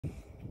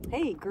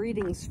Hey,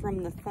 greetings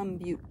from the Thumb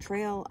Butte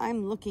Trail.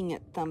 I'm looking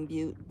at Thumb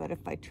Butte, but if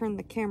I turn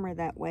the camera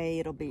that way,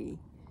 it'll be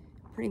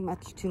pretty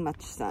much too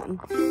much sun.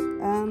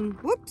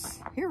 Whoops,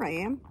 here I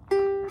am.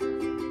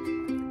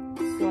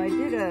 So I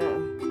did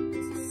a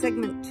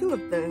segment 2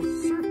 of the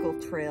circle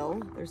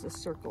trail. There's a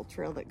circle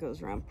trail that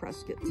goes around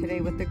Prescott today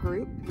with the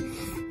group.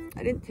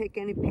 I didn't take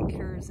any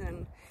pictures,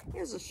 and it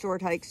was a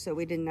short hike, so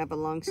we didn't have a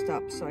long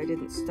stop, so I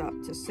didn't stop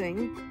to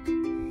sing.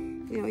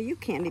 You know, you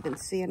can't even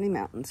see any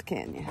mountains,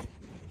 can you?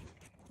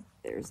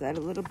 There's that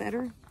a little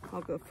better.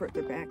 I'll go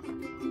further back. So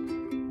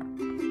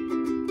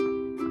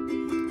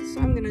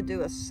I'm gonna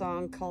do a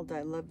song called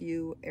I Love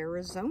You,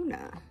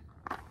 Arizona.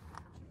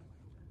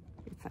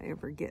 If I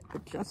ever get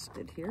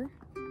adjusted here.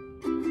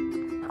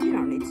 You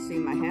don't need to see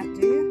my hat,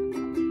 do you?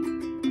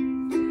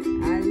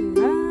 I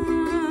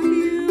love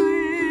you,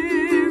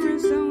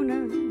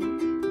 Arizona.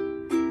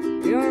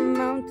 Your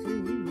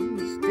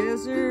mountains,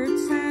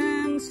 deserts,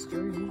 and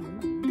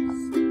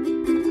streams.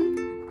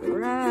 The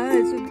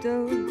rise of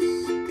those.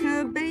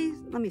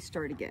 Let me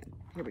start again.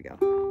 Here we go.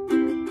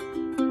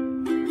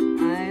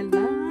 I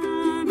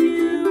love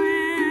you,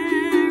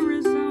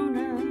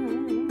 Arizona.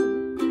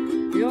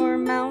 Your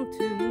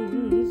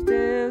mountains,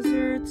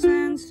 deserts,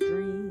 and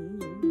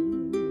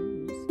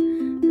streams.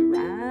 The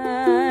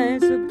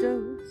rise of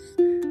those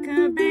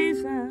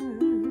cabezas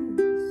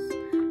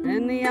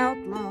and the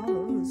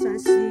outlaws I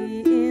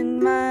see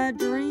in my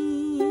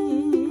dreams.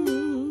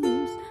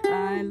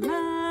 I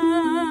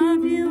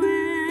love you,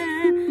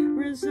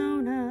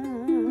 Arizona.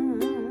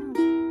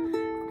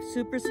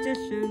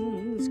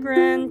 Superstitions,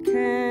 Grand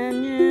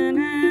Canyon,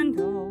 and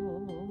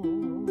all.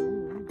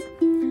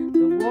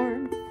 The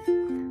warmth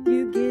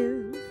you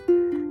give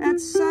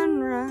at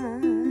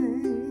sunrise.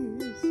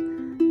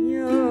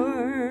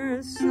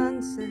 Your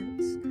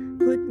sunsets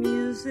put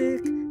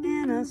music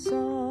in us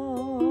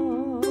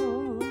all.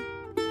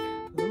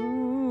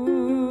 Ooh,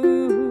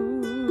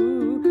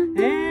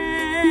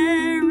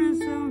 Arizona,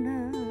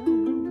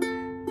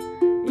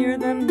 you're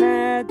the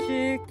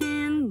magic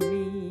in me.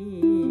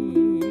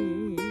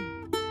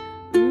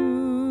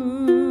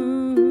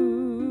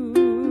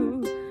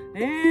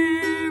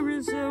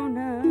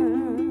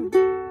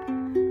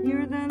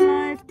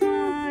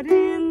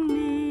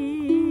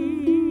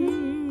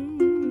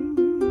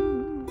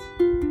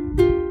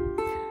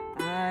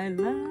 I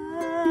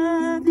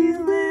love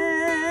you,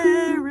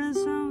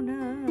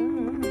 Arizona.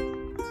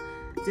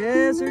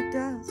 Desert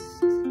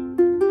dust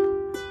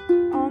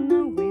on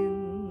the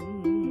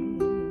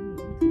wind.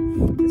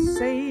 The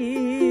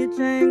sage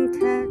and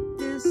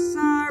cactus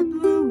are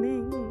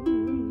blooming,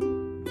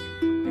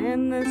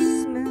 and the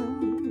smell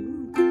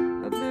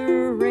of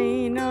the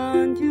rain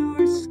on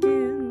your skin.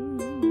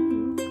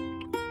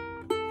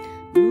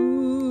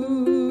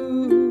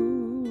 Ooh,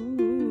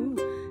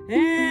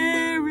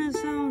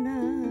 Arizona,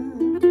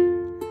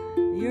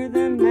 you're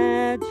the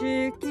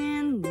magic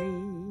in me.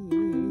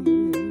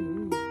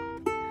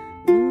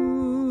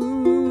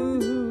 Ooh,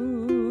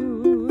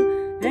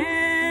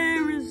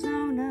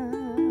 Arizona,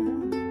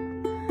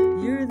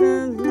 you're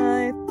the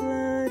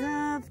lifeblood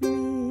of me.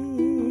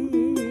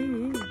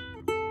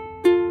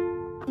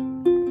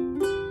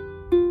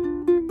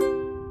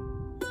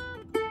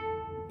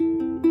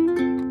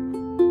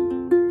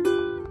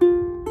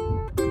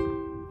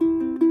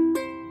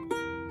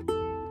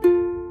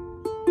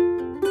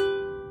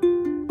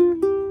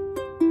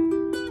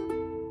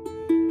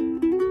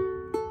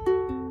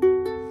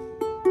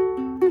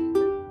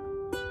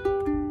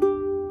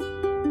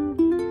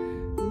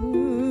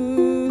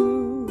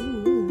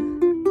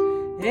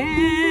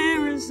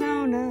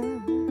 Arizona,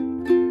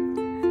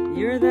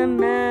 you're the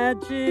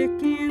magic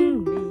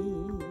in me.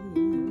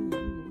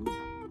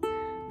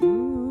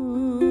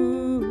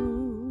 Ooh,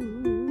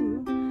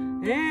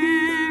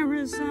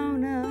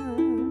 Arizona,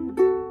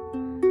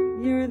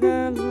 you're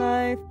the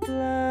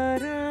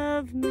lifeblood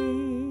of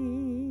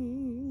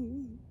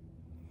me.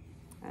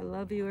 I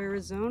love you,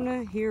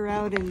 Arizona, here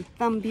out in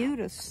Thumb Butte,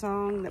 a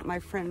song that my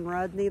friend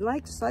Rodney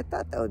likes, so I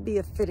thought that would be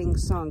a fitting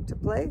song to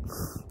play.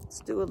 Let's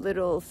do a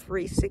little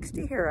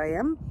 360. Here I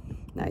am.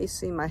 Now you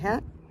see my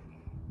hat.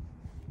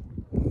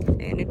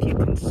 And if you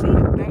can see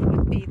it, that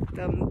would be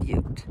Thumb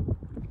Butte.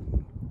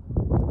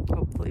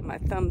 Hopefully my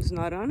thumb's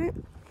not on it.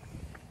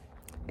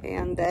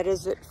 And that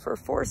is it for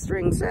 4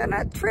 strings and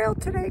a trail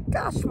today.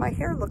 Gosh, my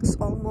hair looks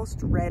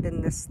almost red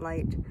in this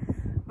light.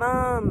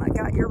 Mom, I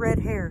got your red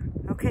hair.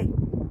 Okay,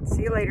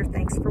 see you later.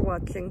 Thanks for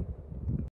watching.